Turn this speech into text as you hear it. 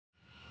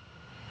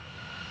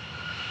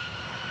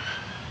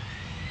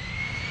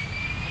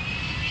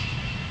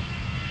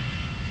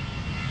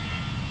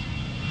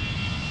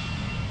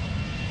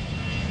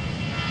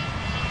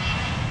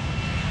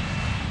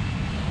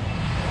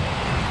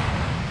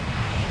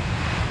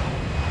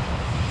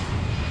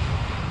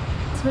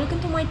guys, welcome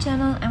to my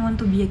channel. I want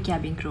to be a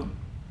cabin crew.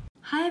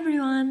 Hi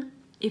everyone!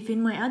 If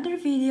in my other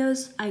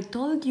videos I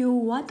told you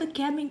what a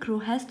cabin crew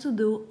has to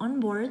do on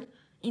board,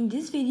 in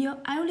this video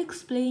I will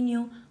explain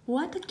you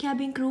what a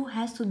cabin crew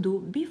has to do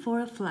before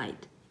a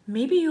flight.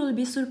 Maybe you will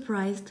be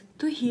surprised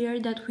to hear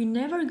that we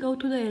never go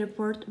to the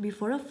airport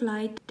before a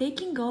flight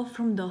taking off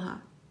from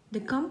Doha. The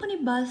company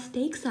bus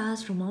takes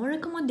us from our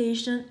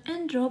accommodation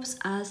and drops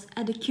us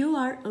at the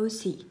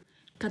QROC,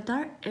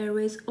 Qatar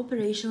Airways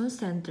Operations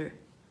Center.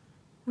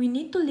 We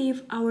need to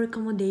leave our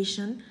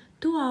accommodation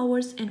 2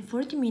 hours and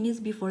 40 minutes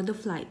before the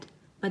flight,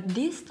 but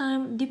this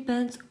time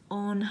depends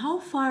on how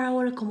far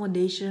our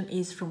accommodation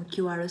is from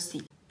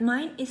QROC.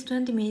 Mine is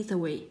 20 minutes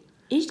away.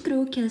 Each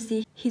crew can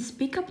see his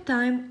pickup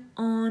time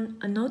on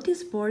a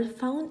notice board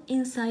found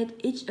inside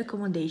each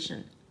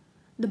accommodation.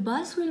 The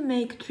bus will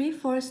make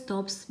 3-4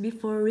 stops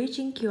before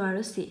reaching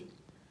QROC.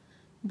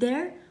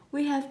 There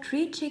we have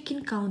 3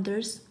 check-in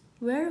counters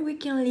where we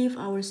can leave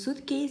our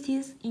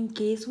suitcases in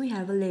case we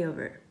have a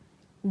layover.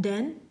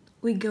 Then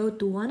we go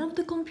to one of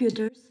the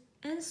computers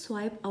and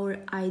swipe our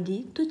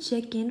ID to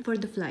check in for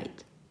the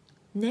flight.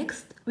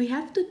 Next, we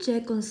have to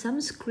check on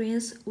some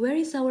screens where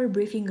is our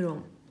briefing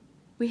room.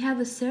 We have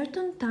a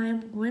certain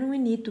time when we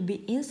need to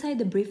be inside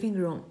the briefing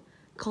room,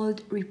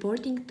 called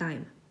reporting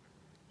time.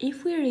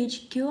 If we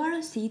reach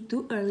QROC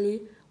too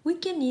early, we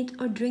can eat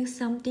or drink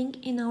something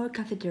in our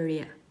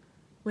cafeteria.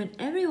 When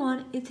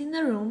everyone is in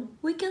the room,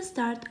 we can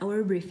start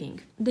our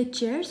briefing. The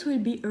chairs will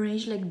be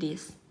arranged like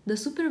this. The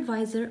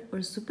supervisor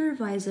or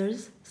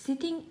supervisors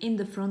sitting in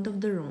the front of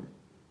the room.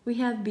 We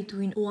have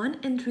between 1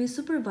 and 3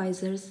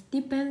 supervisors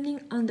depending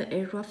on the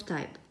aircraft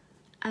type.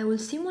 I will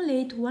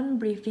simulate one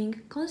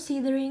briefing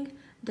considering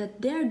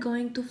that they are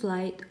going to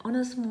fly on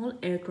a small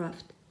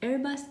aircraft,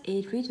 Airbus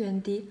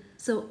A320,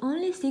 so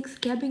only 6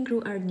 cabin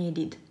crew are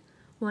needed.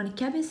 1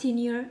 cabin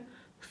senior,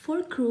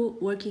 4 crew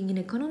working in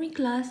economy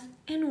class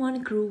and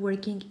 1 crew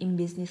working in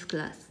business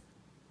class.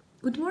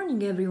 Good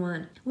morning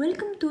everyone!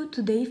 Welcome to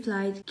today's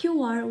flight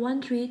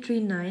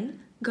QR1339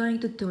 going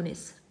to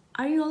Tunis.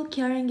 Are you all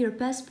carrying your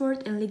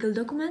passport and legal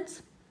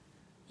documents?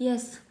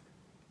 Yes.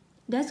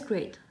 That's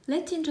great.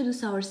 Let's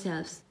introduce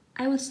ourselves.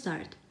 I will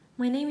start.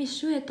 My name is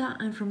Shweta,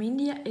 I'm from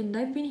India and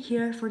I've been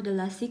here for the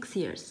last 6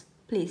 years.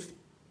 Please.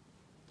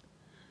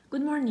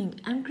 Good morning,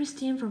 I'm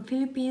Christine from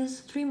Philippines,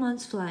 3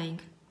 months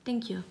flying.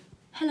 Thank you.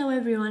 Hello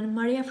everyone,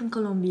 Maria from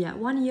Colombia,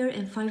 1 year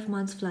and 5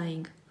 months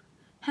flying.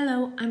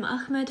 Hello, I'm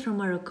Ahmed from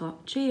Morocco,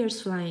 3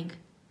 years flying.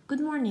 Good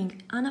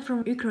morning, Anna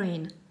from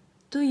Ukraine,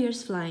 2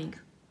 years flying.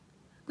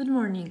 Good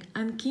morning,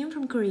 I'm Kim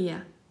from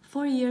Korea,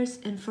 4 years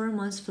and 4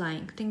 months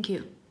flying. Thank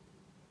you.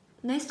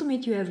 Nice to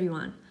meet you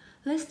everyone.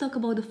 Let's talk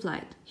about the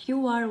flight,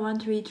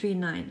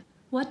 QR1339.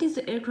 What is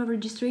the aircraft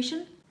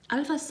registration?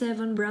 Alpha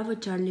 7 Bravo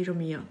Charlie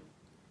Romeo.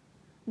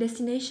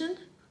 Destination?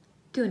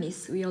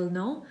 Tunis, we all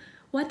know.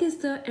 What is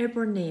the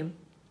airport name?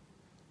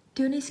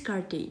 Tunis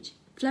Carthage.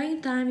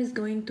 Flying time is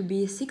going to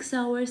be 6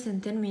 hours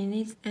and 10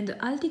 minutes and the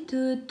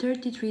altitude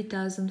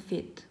 33,000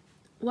 feet.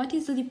 What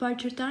is the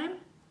departure time?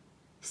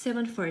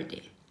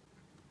 7:40.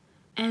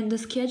 And the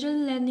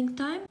scheduled landing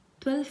time?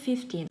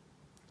 12:15.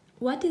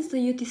 What is the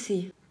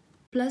UTC?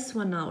 Plus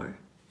 1 hour.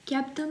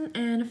 Captain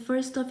and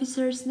first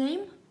officer's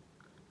name?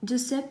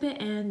 Giuseppe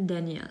and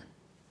Daniel.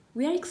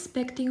 We are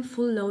expecting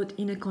full load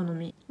in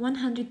economy,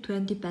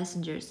 120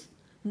 passengers,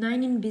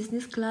 9 in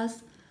business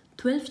class,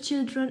 12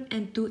 children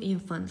and 2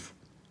 infants.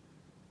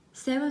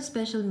 7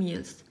 special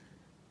meals,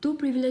 2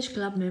 privileged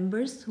club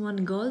members, 1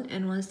 gold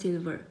and 1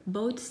 silver,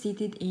 both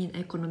seated in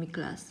economy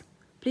class.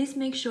 Please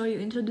make sure you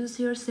introduce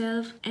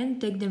yourself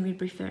and take them with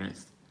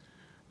preference.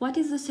 What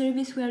is the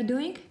service we are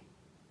doing?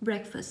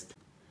 Breakfast.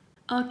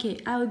 Okay,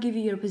 I will give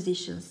you your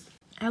positions.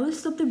 I will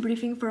stop the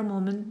briefing for a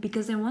moment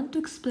because I want to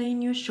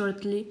explain you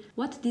shortly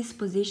what these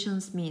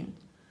positions mean.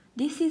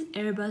 This is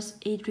Airbus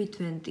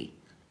A320.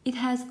 It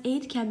has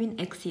 8 cabin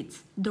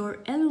exits.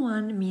 Door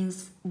L1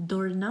 means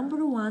door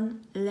number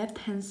 1 left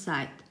hand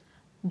side.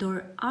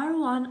 Door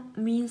R1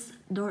 means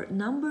door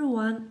number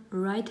 1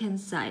 right hand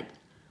side.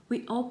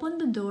 We open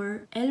the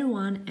door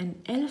L1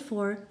 and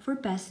L4 for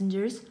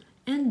passengers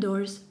and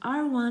doors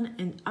R1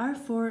 and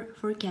R4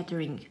 for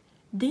catering.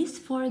 These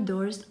 4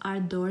 doors are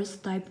doors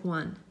type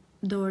 1.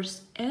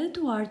 Doors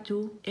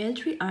L2R2,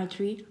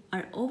 L3R3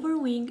 are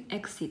overwing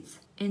exits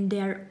and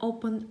they are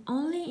opened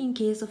only in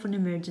case of an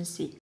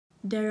emergency.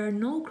 There are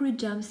no crew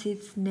jump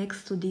seats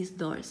next to these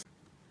doors.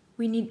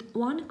 We need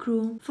 1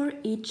 crew for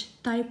each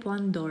type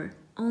 1 door.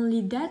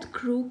 Only that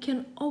crew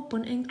can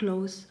open and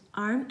close,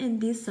 arm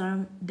and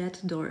disarm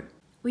that door.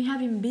 We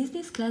have in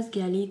business class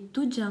galley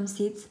 2 jump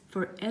seats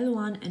for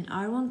L1 and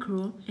R1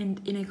 crew and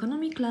in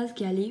economy class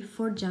galley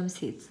 4 jump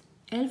seats.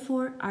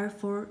 L4,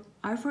 R4,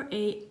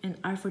 R4A and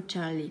R4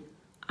 Charlie.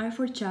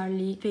 R4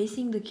 Charlie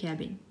facing the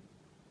cabin.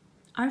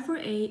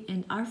 R4A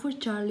and R4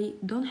 Charlie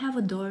don't have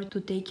a door to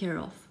take care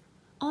of.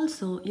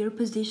 Also, your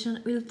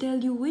position will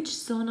tell you which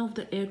zone of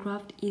the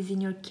aircraft is in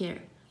your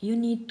care. You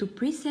need to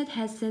preset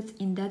headsets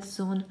in that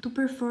zone to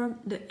perform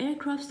the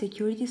aircraft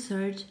security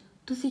search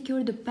to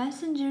secure the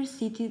passengers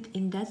seated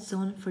in that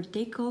zone for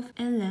takeoff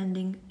and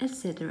landing,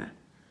 etc.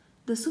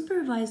 The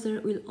supervisor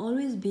will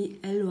always be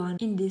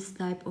L1 in this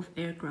type of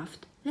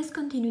aircraft. Let's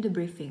continue the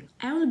briefing.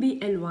 I will be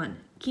L1.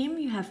 Kim,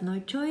 you have no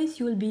choice,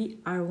 you will be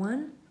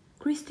R1.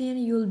 Christine,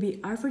 you will be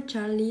R for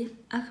Charlie.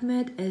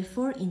 Ahmed,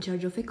 L4 in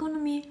charge of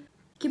economy.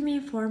 Keep me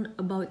informed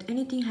about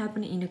anything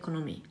happening in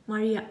economy.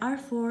 Maria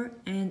R4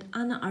 and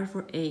Anna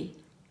R4A.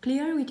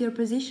 Clear with your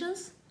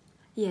positions?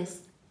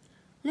 Yes.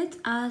 Let's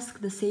ask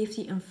the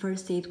safety and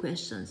first aid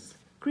questions.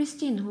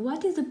 Christine,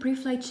 what is the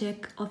pre-flight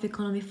check of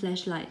economy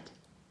flashlight?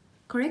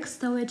 Correct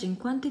stowage and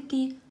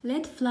quantity,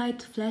 LED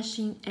flight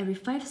flashing every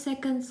 5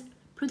 seconds,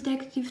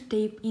 protective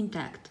tape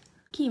intact.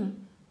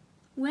 Kim,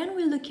 when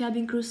will the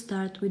cabin crew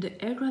start with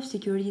the aircraft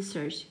security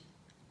search?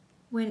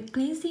 When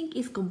cleansing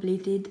is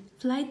completed,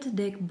 flight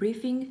deck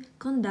briefing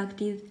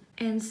conducted,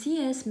 and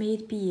CS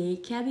made PA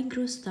cabin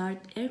crew start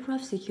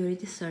aircraft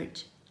security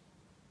search.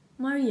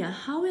 Maria,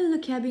 how will the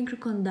cabin crew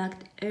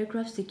conduct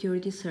aircraft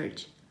security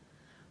search?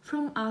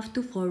 From aft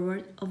to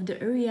forward of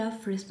the area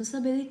of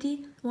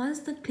responsibility once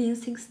the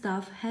cleansing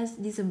staff has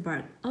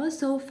disembarked,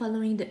 also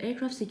following the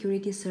aircraft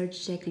security search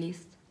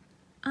checklist.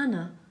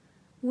 Anna,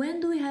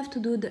 when do we have to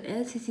do the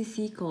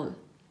LCCC call?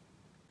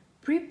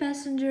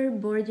 Pre-passenger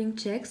boarding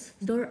checks,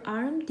 door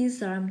arm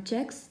disarm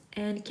checks,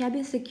 and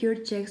cabin secure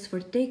checks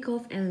for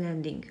takeoff and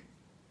landing.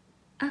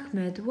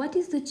 Ahmed, what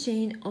is the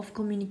chain of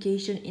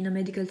communication in a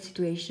medical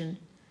situation?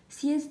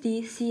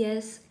 CSD,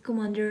 CS,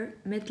 commander,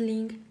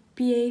 Metlink,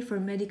 PA for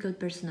medical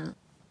personnel.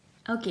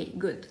 Okay,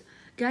 good.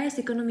 Guys,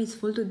 economy is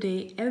full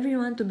today.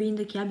 Everyone to be in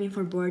the cabin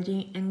for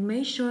boarding and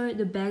make sure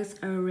the bags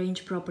are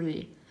arranged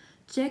properly.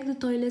 Check the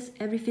toilets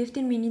every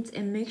 15 minutes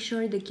and make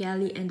sure the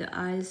galley and the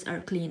aisles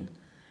are clean.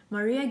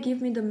 Maria,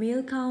 give me the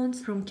meal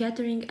counts from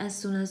catering as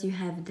soon as you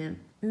have them.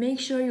 Make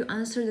sure you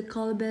answer the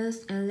call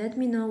bells and let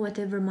me know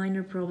whatever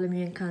minor problem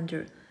you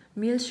encounter.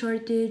 Meal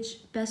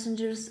shortage,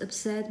 passengers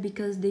upset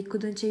because they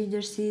couldn't change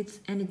their seats,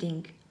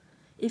 anything.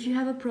 If you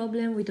have a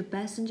problem with a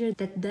passenger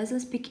that doesn't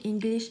speak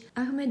English,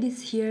 Ahmed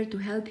is here to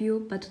help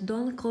you, but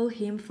don't call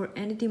him for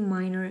anything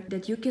minor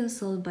that you can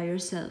solve by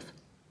yourself.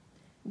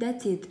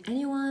 That's it.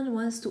 Anyone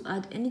wants to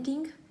add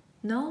anything?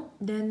 No?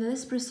 Then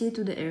let's proceed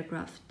to the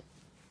aircraft.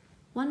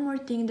 One more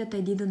thing that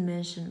I didn't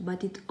mention,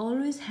 but it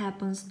always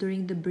happens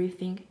during the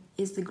briefing,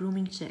 is the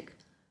grooming check.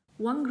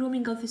 One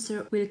grooming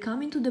officer will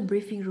come into the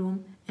briefing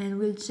room and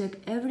will check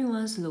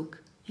everyone's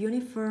look,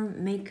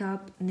 uniform,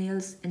 makeup,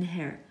 nails and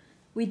hair,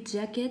 with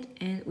jacket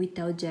and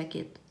without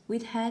jacket,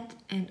 with hat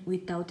and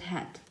without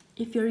hat.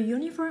 If your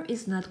uniform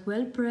is not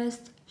well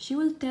pressed, she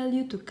will tell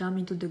you to come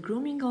into the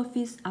grooming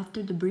office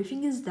after the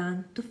briefing is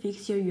done to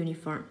fix your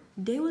uniform.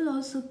 They will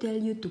also tell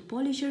you to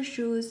polish your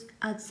shoes,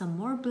 add some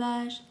more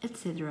blush,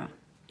 etc.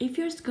 If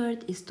your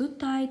skirt is too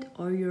tight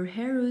or your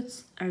hair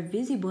roots are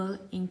visible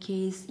in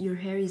case your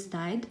hair is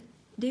tied,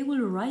 they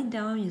will write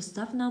down your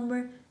staff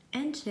number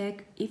and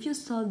check if you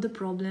solve the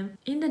problem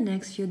in the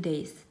next few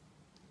days.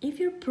 If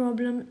your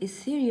problem is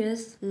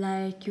serious,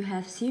 like you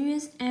have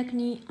serious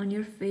acne on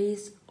your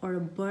face or a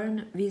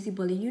burn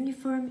visible in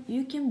uniform,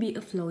 you can be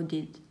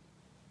offloaded.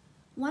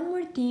 One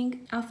more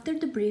thing, after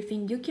the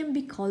briefing you can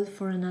be called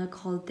for an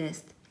alcohol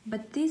test,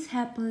 but this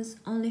happens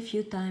only a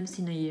few times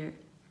in a year.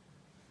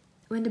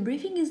 When the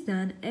briefing is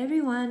done,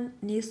 everyone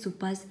needs to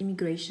pass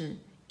immigration.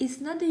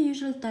 It's not the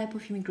usual type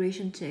of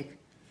immigration check.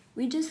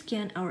 We just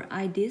scan our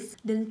IDs,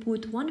 then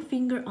put one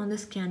finger on the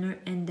scanner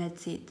and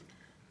that's it.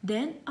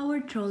 Then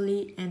our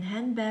trolley and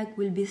handbag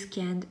will be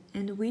scanned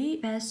and we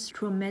pass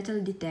through a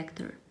metal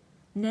detector.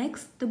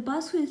 Next, the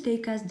bus will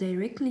take us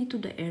directly to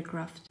the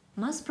aircraft.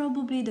 Most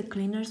probably the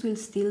cleaners will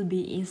still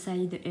be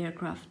inside the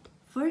aircraft.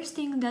 First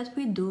thing that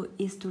we do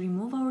is to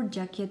remove our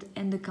jacket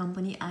and the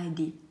company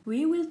ID.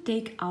 We will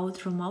take out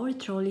from our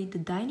trolley the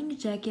dining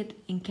jacket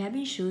and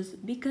cabin shoes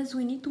because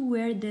we need to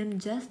wear them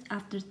just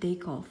after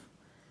takeoff.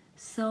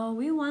 So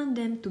we want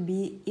them to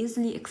be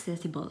easily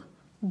accessible.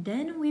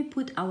 Then we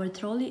put our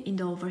trolley in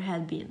the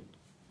overhead bin.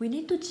 We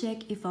need to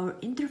check if our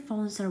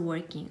interphones are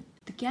working.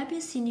 The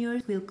cabin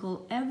senior will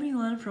call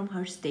everyone from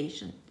her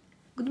station.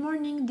 Good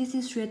morning, this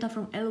is Shweta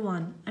from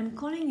L1. I'm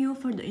calling you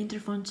for the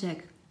interphone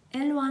check.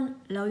 L1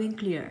 loud and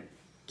clear.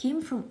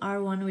 Kim from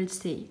R1 will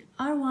say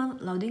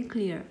R1 loud and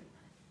clear.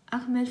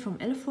 Ahmed from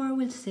L4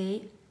 will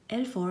say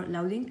L4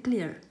 loud and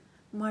clear.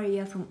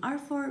 Maria from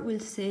R4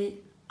 will say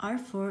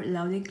R4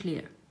 loud and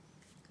clear.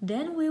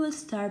 Then we will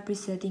start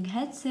presetting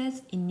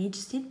headsets in each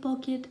seat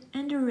pocket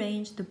and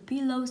arrange the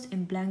pillows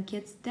and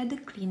blankets that the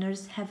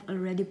cleaners have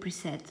already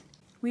preset.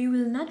 We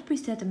will not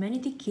preset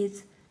amenity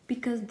kits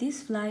because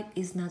this flight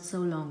is not so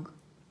long.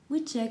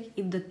 We check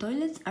if the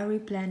toilets are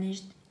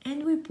replenished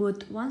and we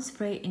put one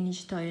spray in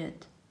each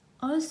toilet.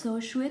 Also,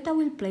 Shweta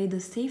will play the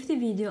safety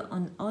video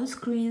on all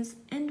screens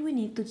and we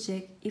need to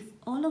check if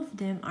all of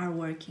them are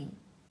working.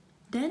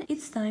 Then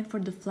it's time for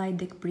the flight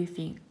deck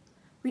briefing.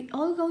 We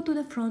all go to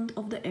the front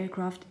of the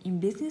aircraft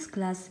in business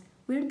class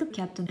where the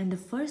captain and the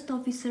first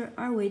officer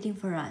are waiting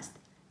for us.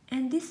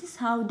 And this is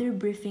how their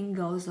briefing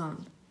goes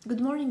on. Good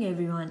morning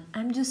everyone,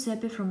 I'm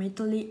Giuseppe from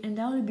Italy and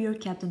I will be your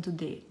captain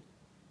today.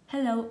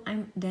 Hello,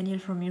 I'm Daniel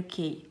from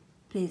UK.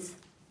 Please.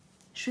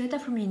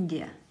 Shweta from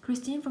India.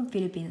 Christine from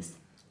Philippines.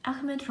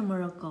 Ahmed from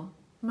Morocco.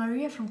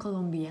 Maria from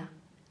Colombia.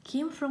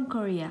 Kim from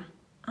Korea.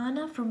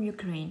 Anna from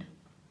Ukraine.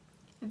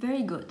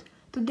 Very good.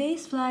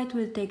 Today's flight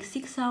will take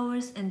 6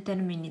 hours and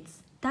 10 minutes.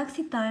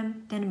 Taxi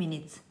time 10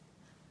 minutes.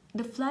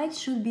 The flight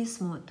should be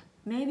smooth.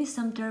 Maybe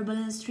some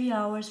turbulence 3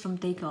 hours from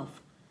takeoff.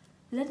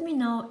 Let me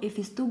know if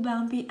it's too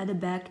bumpy at the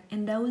back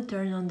and I will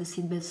turn on the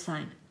seatbelt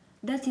sign.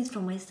 That's it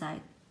from my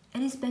side.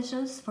 Any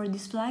specials for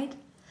this flight?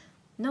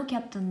 No,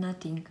 Captain,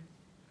 nothing.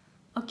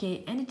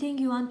 Okay, anything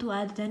you want to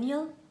add,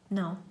 Daniel?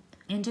 No.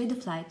 Enjoy the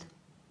flight.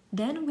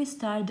 Then we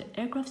start the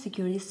aircraft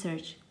security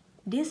search.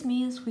 This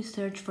means we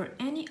search for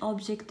any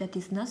object that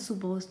is not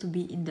supposed to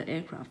be in the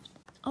aircraft.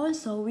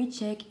 Also, we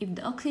check if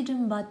the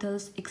oxygen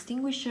bottles,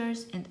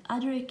 extinguishers and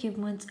other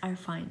equipment are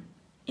fine.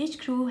 Each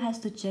crew has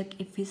to check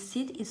if his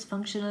seat is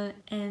functional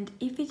and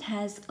if it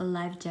has a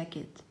life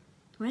jacket.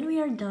 When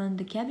we are done,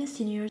 the cabin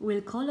senior will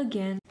call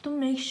again to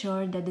make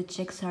sure that the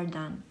checks are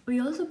done.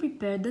 We also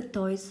prepare the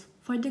toys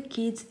for the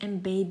kids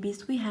and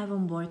babies we have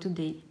on board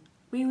today.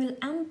 We will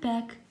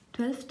unpack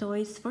 12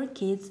 toys for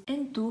kids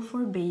and 2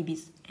 for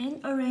babies and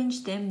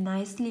arrange them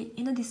nicely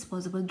in a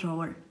disposable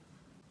drawer.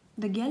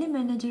 The galley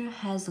manager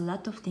has a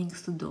lot of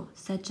things to do,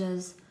 such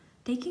as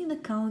taking the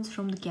counts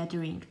from the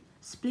catering,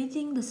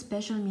 splitting the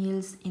special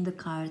meals in the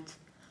carts,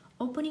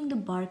 opening the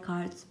bar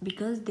carts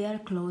because they are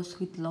closed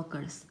with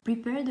lockers,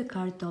 prepare the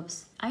car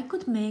tops. I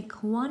could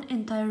make one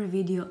entire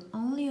video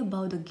only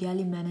about the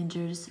galley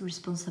manager's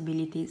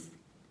responsibilities.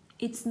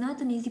 It's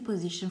not an easy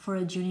position for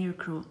a junior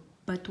crew,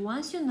 but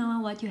once you know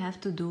what you have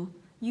to do,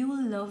 you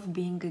will love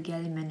being a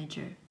galley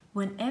manager.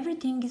 When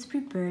everything is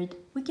prepared,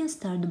 we can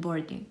start the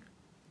boarding.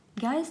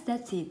 Guys,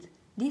 that's it.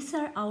 These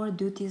are our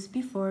duties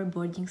before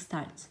boarding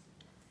starts.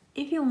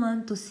 If you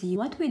want to see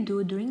what we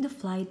do during the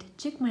flight,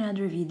 check my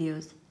other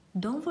videos.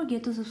 Don't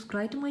forget to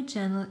subscribe to my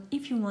channel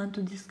if you want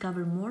to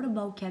discover more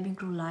about cabin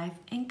crew life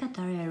and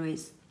Qatar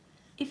Airways.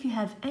 If you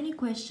have any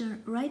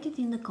question, write it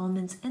in the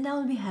comments and I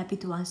will be happy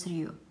to answer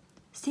you.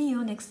 See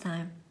you next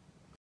time.